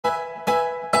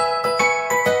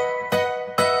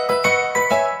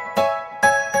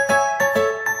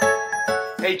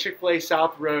Hey Chick-fil-A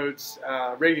South Roads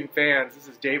raving fans, this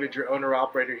is David, your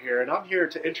owner-operator here, and I'm here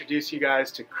to introduce you guys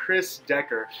to Chris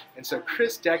Decker. And so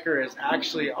Chris Decker is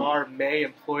actually our May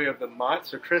Employee of the Month.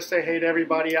 So Chris, say hey to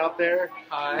everybody out there.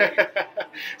 Hi.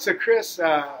 So Chris,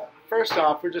 first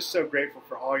off, we're just so grateful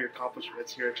for all your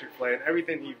accomplishments here at Chick-fil-A and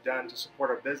everything you've done to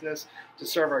support our business, to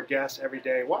serve our guests every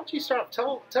day. Why don't you start,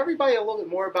 tell everybody a little bit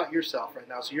more about yourself right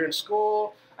now. So you're in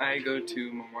school. I go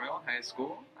to Memorial High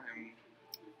School. I'm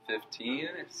 15,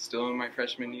 still in my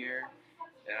freshman year,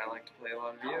 and I like to play a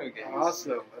lot of video games.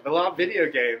 Awesome. A lot of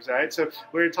video games, right? So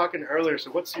we were talking earlier,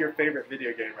 so what's your favorite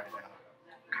video game right now?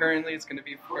 Currently, it's going to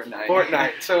be Fortnite.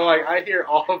 Fortnite. So, like, I hear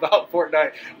all about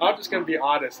Fortnite. I'm just going to be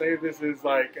honest. Say this is,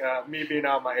 like, me being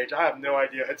out of my age. I have no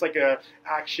idea. It's like a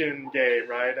action game,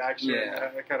 right? Action,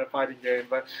 kind of fighting game.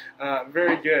 But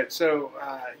very good. So,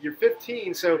 you're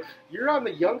 15. So, you're on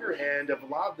the younger end of a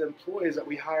lot of the employees that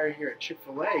we hire here at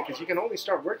Chick-fil-A because you can only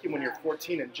start working when you're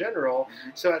 14 in general.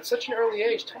 So, at such an early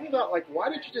age, tell me about, like, why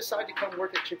did you decide to come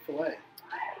work at Chick-fil-A?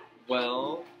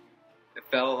 Well, it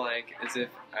felt like as if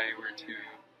I were to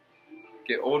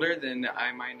get older, then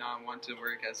I might not want to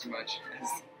work as much as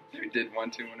I did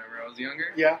want to whenever I was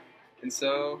younger. Yeah. And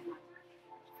so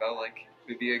felt like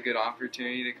it would be a good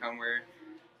opportunity to come where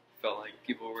I felt like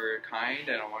people were kind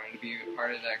and I wanted to be a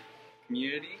part of that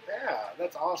community. Yeah,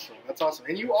 that's awesome. That's awesome.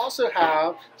 And you also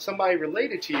have somebody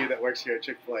related to you that works here at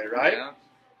Chick-fil-A, right? Yeah.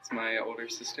 It's my older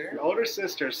sister. Your older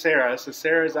sister, Sarah. So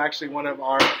Sarah is actually one of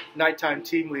our nighttime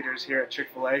team leaders here at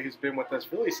Chick-fil-A who's been with us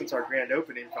really since our grand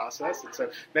opening process. And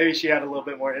so maybe she had a little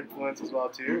bit more influence as well,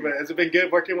 too. But has it been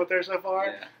good working with her so far?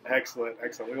 Yeah. Excellent,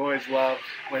 excellent. We always love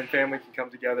when family can come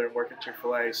together and work at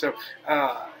Chick-fil-A. So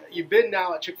you've been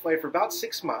now at Chick-fil-A for about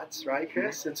 6 months, right,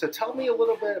 Chris? Mm-hmm. And so tell me a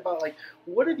little bit about, like,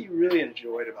 what have you really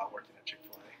enjoyed about working at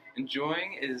Chick-fil-A?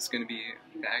 Enjoying is going to be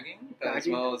bagging, as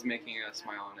well as making a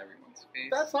smile on everyone's face.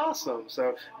 That's awesome.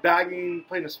 So bagging,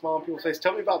 putting a smile on people's face.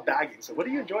 Tell me about bagging. So what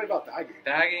do you enjoy about bagging?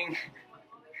 Bagging,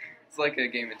 it's like a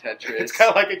game of Tetris. It's kind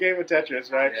of like a game of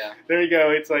Tetris, right? Yeah. There you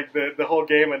go. It's like the whole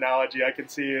game analogy I can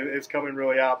see is coming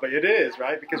really out. But it is,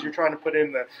 right? Because you're trying to put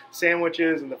in the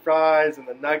sandwiches and the fries and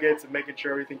the nuggets and making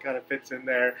sure everything kind of fits in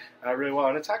there really well.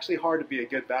 And it's actually hard to be a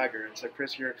good bagger. And so,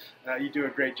 Chris, you do a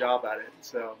great job at it.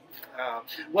 So,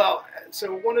 so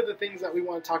one of the things that we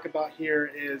want to talk about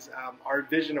here is our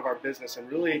vision of our business and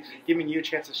really giving you a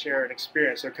chance to share an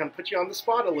experience. So kind of put you on the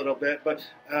spot a little bit, but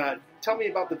tell me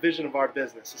about the vision of our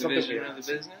business. The vision of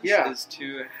the business is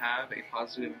to have a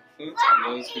positive influence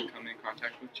on those who come in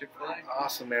contact with Chick-fil-A.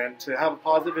 Awesome, man. To have a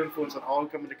positive influence on all who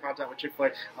come into contact with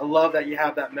Chick-fil-A. I love that you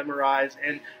have that memorized.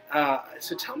 And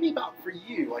so tell me about, for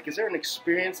you, like, is there an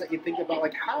experience that you think about,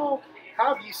 like, how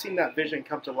have you seen that vision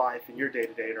come to life in your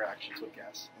day-to-day interactions with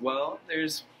guests? Well,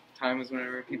 there's times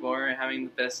whenever people aren't having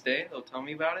the best day, they'll tell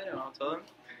me about it, and I'll tell them,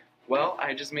 well,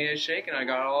 I just made a shake and I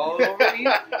got it all over me.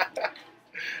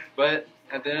 But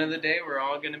at the end of the day, we're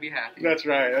all going to be happy. That's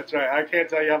right. That's right. I can't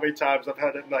tell you how many times I've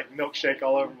had like milkshake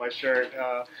all over my shirt.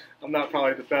 I'm not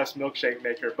probably the best milkshake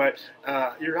maker, but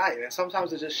you're right. And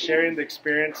sometimes it's just sharing the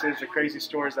experiences, the crazy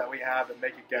stories that we have that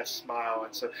make a guest smile.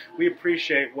 And so we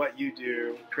appreciate what you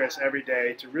do, Chris, every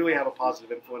day to really have a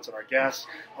positive influence on our guests,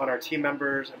 on our team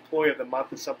members. Employee of the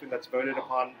Month is something that's voted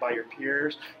upon by your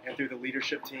peers and through the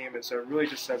leadership team. And so it really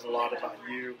just says a lot about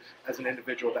you as an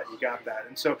individual that you got that.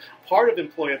 And so part of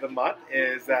Employee of the Month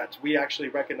is that we actually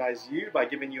recognize you by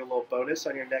giving you a little bonus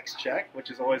on your next check,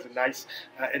 which is always a nice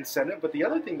incentive. But the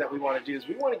other thing that we want to do is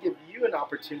we want to give you an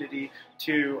opportunity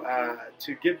to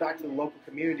give back to the local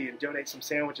community and donate some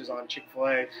sandwiches on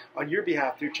Chick-fil-A on your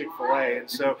behalf through Chick-fil-A. And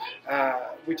so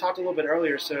we talked a little bit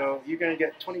earlier, so you're going to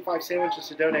get 25 sandwiches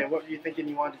to donate. What were you thinking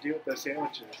you wanted to do with those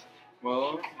sandwiches?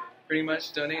 Well, pretty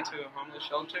much donate to a homeless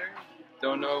shelter.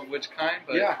 Don't know which kind,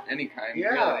 but any kind, yeah,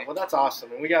 really. Well, that's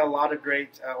awesome. And we got a lot of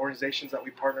great organizations that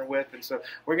we partner with. And so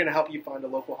we're going to help you find a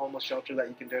local homeless shelter that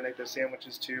you can donate those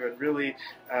sandwiches to and really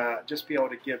just be able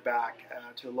to give back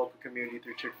to the local community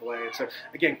through Chick-fil-A. And so,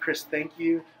 again, Chris, thank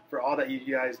you for all that you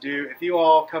guys do. If you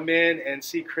all come in and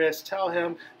see Chris, tell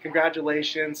him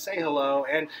congratulations, say hello.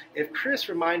 And if Chris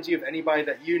reminds you of anybody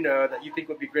that you know that you think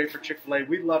would be great for Chick-fil-A,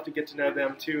 we'd love to get to know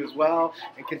them too as well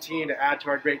and continue to add to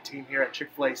our great team here at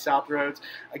Chick-fil-A South Roads.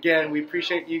 Again, we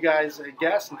appreciate you guys,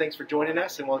 guests, and thanks for joining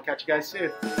us, and we'll catch you guys soon.